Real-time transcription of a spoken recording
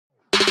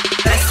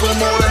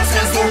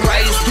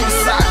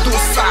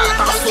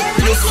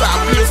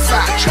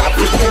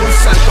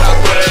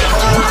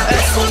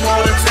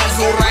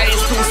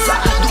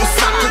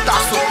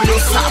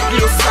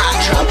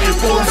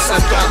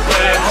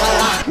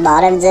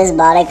Բարև ձեզ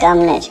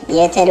բարեկամներ,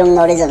 եթերում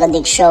նորից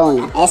Xdik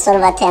շոուն է։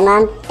 Այսօրվա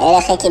թեման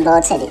երեխեքի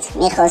բոցերից։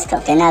 Մի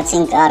խոսքով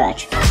գնացինք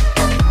առաջ։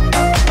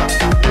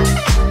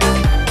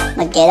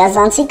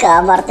 Գերազանցիկը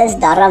ավարտեց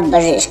դառավ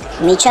բժիշկ,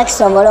 միջակ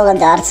սովորողը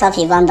դարձավ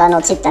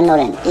հիվանդանոցի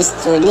տնօրեն,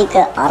 իսկ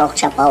ծույլիկը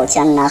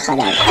առողջապահության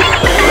նախարար։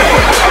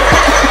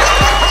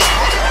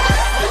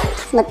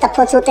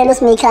 Մտափոց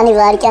ուտելուց մի քանի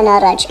վայրկյան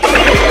առաջ։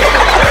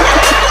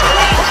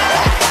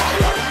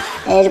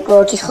 Երկու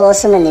հոգի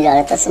խոսում են իրար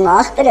հետ, ասում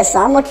ախպերս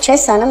ամոթ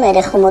չես անում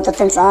երեխու մոտը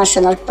տենց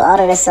անշնորհ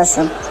բառեր ես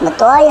ասում։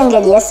 Մտո այ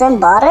ընկել ես եմ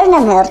բառերն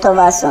եմ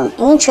հերթով ասում,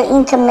 ինչը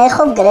ինքը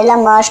մեխով գրել է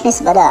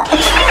մաշնիս վրա։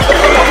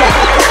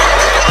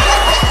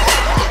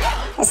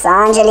 Այս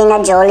Անջելինա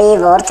Ջոլիի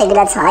որդի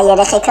գրած հայ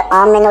երեխեքը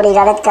ամեն օր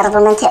իրար հետ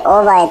կռվում են, թե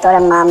ով է այդ օրը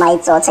մամայի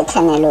ծոցը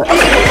քնելու։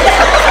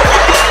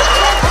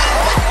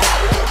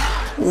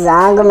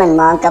 Զանգում են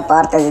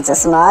մանկապարտեզից,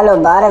 ասում ալո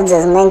բարև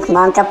ձեզ, մենք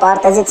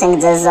մանկապարտեզից ենք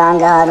ձեզ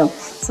զանգահարում։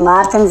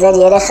 Մարդն ձեր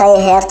երեխայի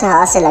հերթը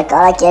հասել է,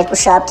 կարակ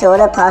երկու շաբթի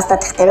օրը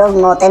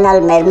փաստաթղթերով մոտենալ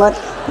մեր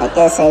մոտ,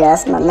 մեկ էս էր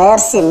ասում,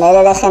 մերսի, մեր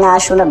երեխեն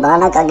աշունը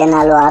բանակ է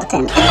գնալու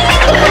արդեն։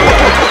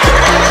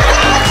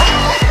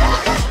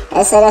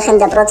 Այս երեխեն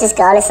դպրոցից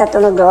գալիս է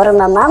տուն ու գոռում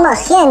է, մամա,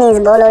 խի են ինձ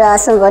բոլորը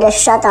ասում, որ ես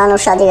շատ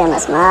անուշադիր եմ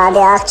ասում,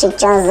 ադի աղջիկ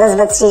ջան,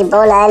 զզվցրիր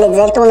բոլ այլի,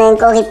 ձեր տուն են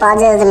կողի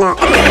պաձեզ դնա։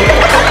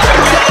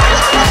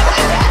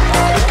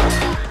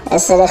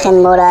 Այս երեխեն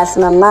մորը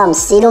ասում է, մամ,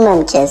 սիրում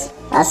եմ քեզ։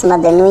 Ասում է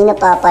դե նույնը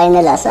պապային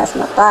էլ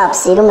ասում է, պապ,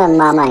 սիրում եմ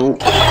մամային։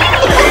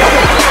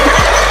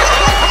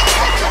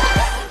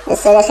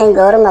 Այս երեխեն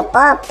գոռում է,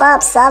 պապ,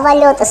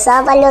 սավալյոտ,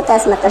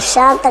 ասում է, то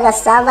շան տղա,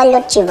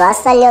 սավալյոտ չի,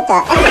 վասալյոտ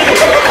է։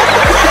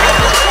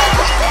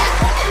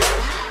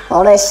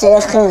 Որ այս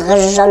երեխեն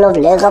ղժժալով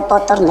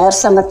լեղապատար ներս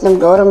է մտնում,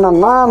 գոռում է,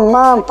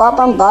 մամ,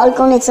 պապան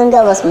բալկոնից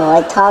ընկավ, ասում է,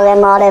 այ թաղ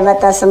եմ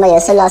արևդ, ասում է,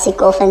 ես էլ ասի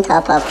կոֆեն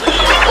թափավ։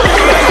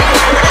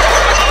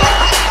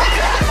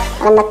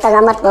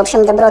 Մտտագամարդ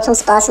ոբշեմ դպրոցում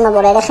սպասում է,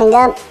 որ երեխեն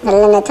գա,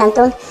 հլեն է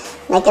թանտուն,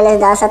 մեկ էլ ես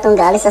դասատուն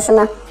գալիս,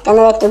 ասում է,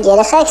 կներեք դուք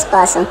երեխա եք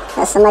սպասում,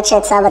 ասում է,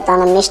 չէ ցավը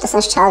տանեմ, միշտ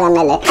ասենց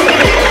չաղեմել է։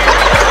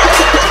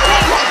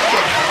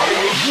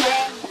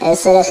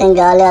 Այս երեխեն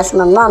գալի, ասում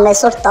է, մամ,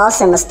 այսօր 10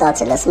 եմ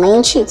ստացել, ասում է,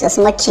 ինչից,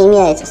 ասում է,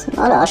 քիմիայից, ասում է,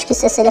 արա, աշկիս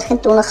այս երեխեն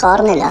տունը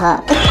խառնել է, հա։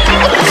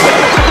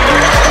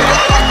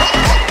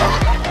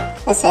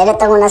 Այս հերը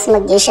տղուն ասում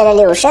է,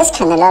 գիշերելի ուշ ես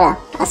քնել, արա,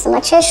 ասում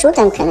է, չէ, շուտ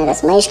եմ քնել,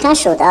 ասում է, ինչքան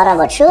շուտ,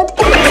 առավոտ շուտ։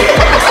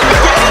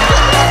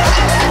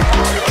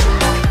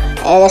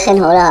 Երեխեն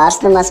հորը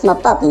հարցնում, ասում է,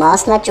 պապ,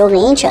 մասնաճյուղը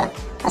ինչ է,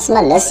 ասում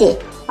է, լսի,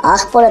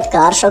 աղբորդ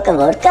կարշոկը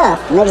որ կա,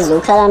 մեր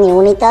զուգարանի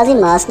ունիտազի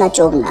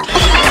մասնաճյուղն է։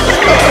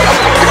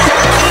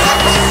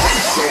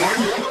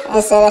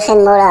 Այս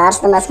երեխեն մորը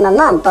հարցնում, ասում է,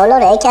 մամ,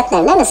 բոլոր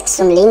հեքիաթներն են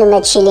սկսում լինում է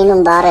չի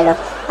լինում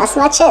բառերով,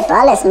 ասում է, չէ,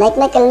 բալես,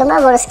 մեկ լնում է,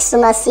 որ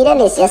սկսում է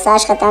սիրելիս, ես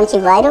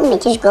աշխատանքի վայրում մի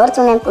քիչ գործ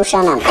ունեմ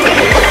կուշանամ։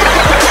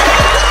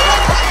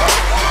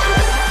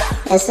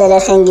 Այս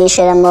երեխեն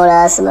գիշերը մորը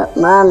ասում է,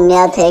 մամ, մի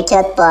հատ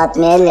հեքիաթ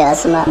պատմի էլի,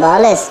 ասում է,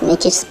 բալես, մի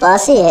քիչ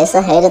սպասի,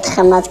 հեսա հերդ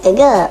խմած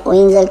կգա, ու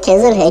ինձ էլ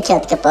քեզ էլ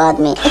հեքիաթ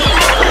կպատմի։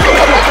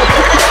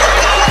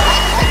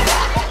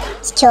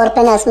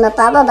 Չորպեն ասում է,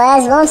 պապա,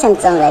 բայց ոնց եմ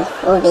ծնվել,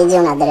 ու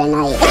վիդեոն է դրեն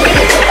այ։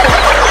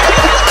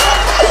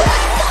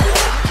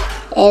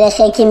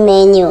 Երեխեքի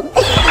մենյու։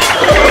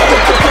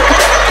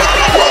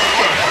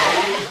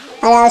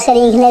 Արա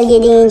ախր ինքն էլ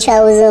գիտի ինչ է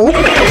ուզում։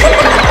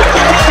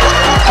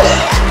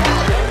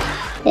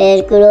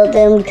 Երկու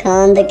րոպեում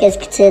քանդը կես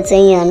գցեց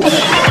են։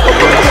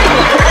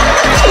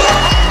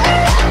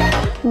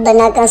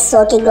 Բնական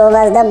սոկի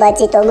գովազդա, բայց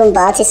իտոգում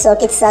բացի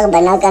սոկից սաղ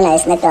բնական է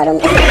այս նկարում։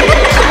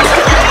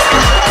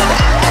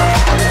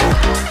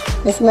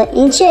 Ասում է,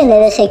 ինչ են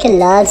երեխեքը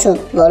լացում,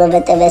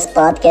 որովհետև այս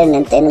պատկերն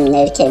են տենում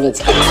ներքևից։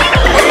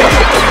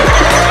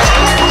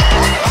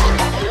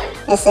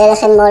 Այս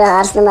երեխեն մորը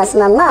հարցնում,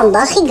 ասում է, մամ,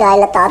 բախի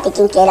գայլը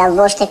տատիկին կերավ,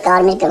 ոչ թե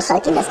կարմիր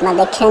գլխարկին, ասում է,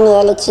 դե քնի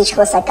էլի քիչ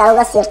խոսա,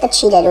 կարող է սիրտը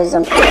չիրեր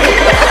ուզում։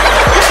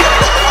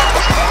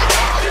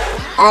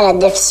 Արա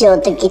դե վսյո,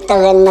 տկի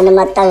տղեն մնում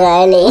է տղա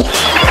էլի։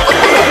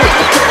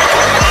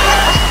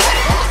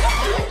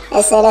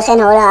 Այս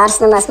երեխեն հորը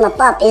հարցնում, ասում է,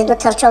 պապ, իսկ դու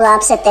թռչող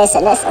ափսե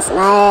տեսել ես, ասում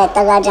է,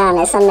 տղա ջան,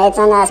 հեսա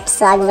մեծանաս,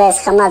 պսակվես,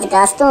 խմած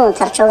գաստուն,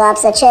 թռչող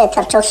ափսե չէ,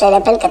 թռչող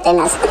շերեփել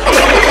կտենաս։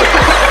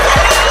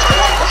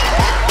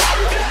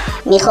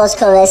 Մի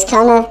խոսքով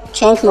այսքանը,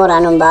 չենք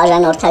մոռանում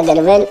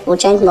բաժանորդագրվել ու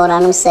չենք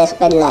մոռանում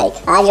սեղմել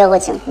լայք։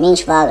 Հաջողություն, մինչ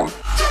վաղը։